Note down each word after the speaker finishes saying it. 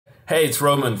Hey, it's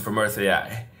Roman from Earth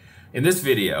AI. In this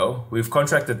video, we've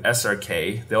contracted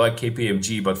SRK, they're like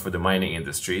KPMG but for the mining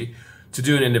industry, to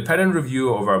do an independent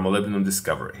review of our molybdenum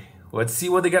discovery. Let's see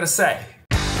what they gotta say.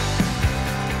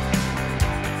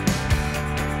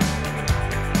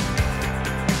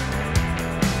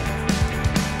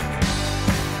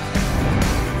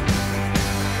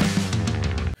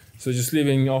 So just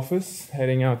leaving office,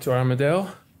 heading out to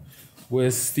Armadale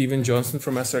with Stephen Johnson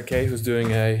from SRK, who's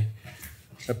doing a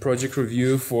project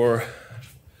review for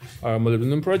our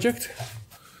molybdenum project.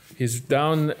 He's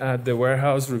down at the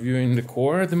warehouse reviewing the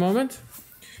core at the moment.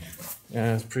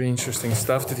 It's pretty interesting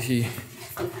stuff that he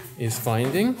is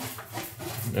finding.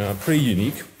 Pretty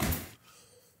unique.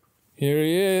 Here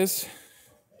he is.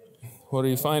 What are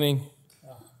you finding?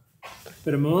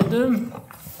 Bit of molybdenum.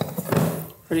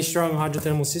 Pretty strong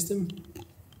hydrothermal system.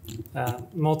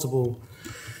 Multiple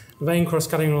vein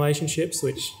cross-cutting relationships,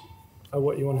 which are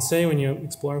what you want to see when you're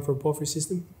exploring for a porphyry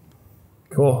system.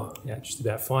 Cool. Yeah, just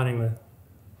about finding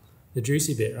the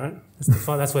juicy bit, right? That's the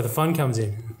fun. That's where the fun comes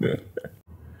in.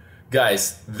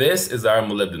 Guys, this is our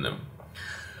molybdenum.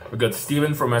 We've got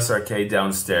Stephen from SRK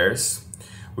downstairs.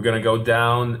 We're gonna go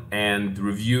down and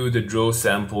review the drill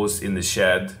samples in the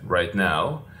shed right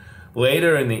now.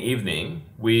 Later in the evening,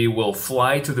 we will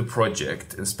fly to the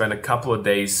project and spend a couple of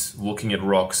days looking at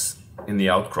rocks in the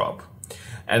outcrop.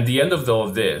 At the end of all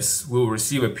of this, we'll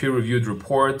receive a peer-reviewed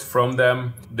report from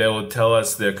them. They will tell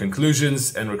us their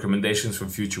conclusions and recommendations for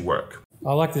future work.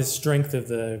 I like the strength of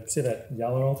the, see that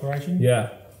yellow alteration? Yeah.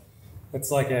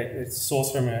 It's like it's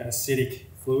sourced from an acidic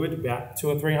fluid, about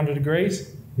 200 or 300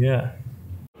 degrees. Yeah.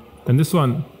 And this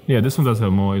one, yeah, this one does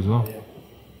have more as well. Yeah.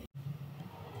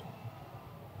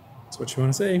 That's what you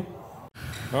want to see.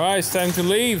 All right, it's time to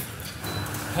leave.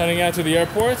 Heading out to the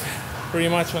airport, pretty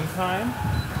much on time,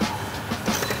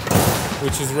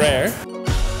 which is rare.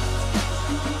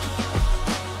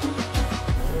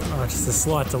 Oh, just a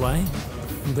slight delay,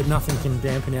 but nothing can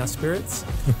dampen our spirits.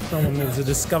 There's a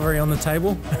discovery on the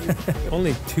table.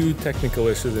 Only 2 technical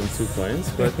issues in 2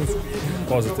 planes, but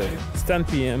positive. It's 10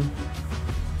 p.m.,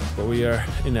 but we are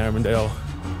in Armadale.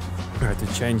 We have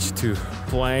to change to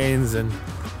planes and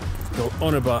go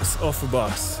on a bus, off a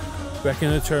bus, back in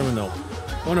the terminal,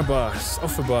 on a bus,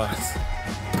 off a bus.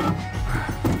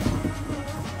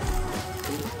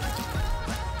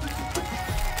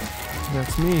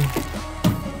 That's me.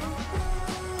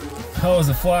 How was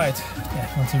the flight? Yeah,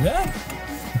 not too bad.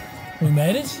 We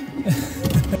made it.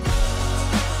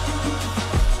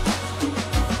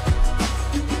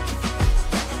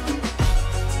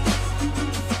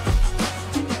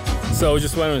 So we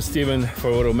just went with Stephen for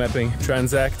a little mapping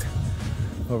transact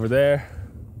over there.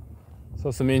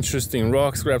 Saw some interesting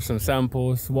rocks, grabbed some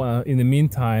samples. Well, in the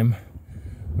meantime,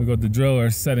 we got the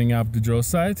drillers setting up the drill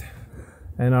site.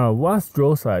 And our last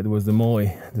drill site was the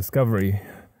Moly Discovery.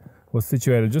 Was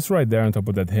situated just right there on top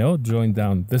of that hill, drilling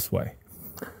down this way.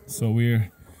 So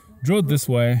we're drilled this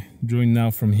way, drilling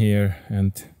now from here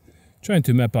and trying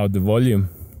to map out the volume.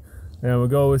 And we'll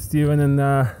go with Stephen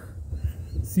and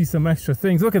see some extra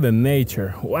things. Look at the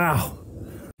nature. Wow.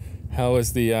 How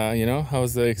was the, how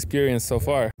was the experience so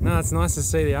far? No, it's nice to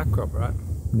see the outcrop, right?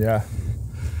 Yeah.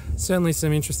 Certainly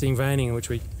some interesting veining, which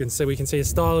we can see. We can see a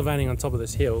style of veining on top of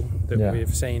this hill that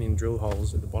we've seen in drill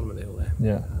holes at the bottom of the hill there.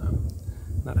 Yeah.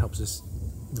 That helps us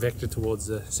vector towards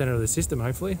the center of the system,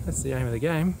 hopefully. That's the aim of the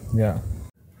game. Yeah.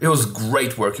 It was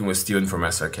great working with Stephen from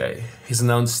SRK. He's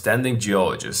an outstanding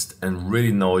geologist and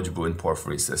really knowledgeable in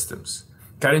porphyry systems.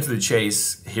 Cutting to the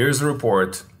chase, here's the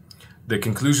report. The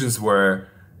conclusions were,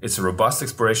 it's a robust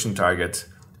exploration target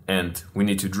and we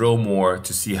need to drill more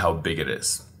to see how big it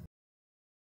is.